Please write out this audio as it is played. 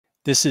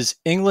This is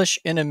English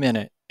in a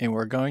Minute, and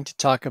we're going to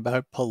talk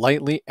about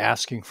politely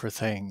asking for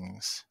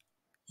things.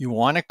 You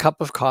want a cup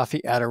of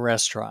coffee at a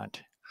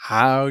restaurant.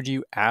 How do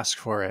you ask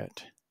for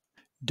it?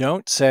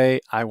 Don't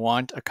say, I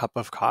want a cup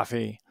of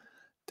coffee.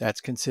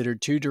 That's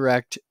considered too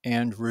direct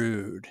and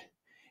rude.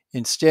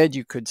 Instead,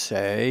 you could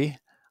say,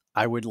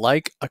 I would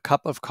like a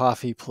cup of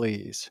coffee,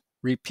 please.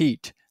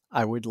 Repeat,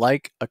 I would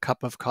like a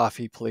cup of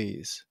coffee,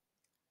 please.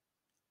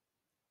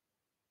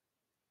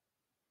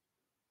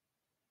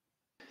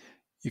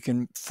 You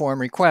can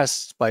form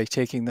requests by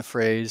taking the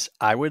phrase,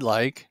 I would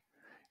like,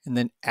 and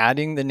then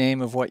adding the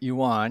name of what you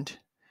want,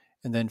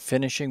 and then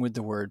finishing with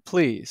the word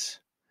please.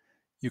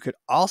 You could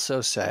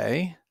also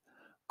say,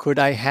 could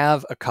I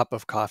have a cup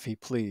of coffee,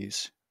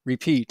 please?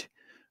 Repeat,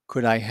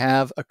 could I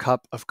have a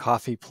cup of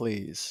coffee,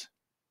 please?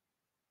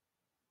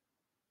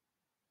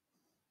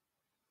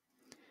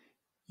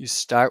 You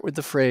start with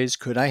the phrase,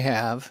 could I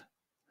have,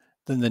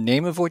 then the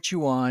name of what you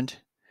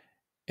want,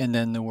 and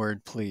then the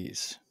word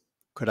please.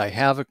 Could I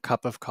have a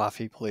cup of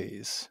coffee,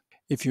 please?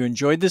 If you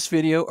enjoyed this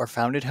video or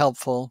found it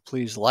helpful,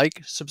 please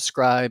like,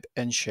 subscribe,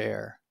 and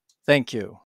share. Thank you.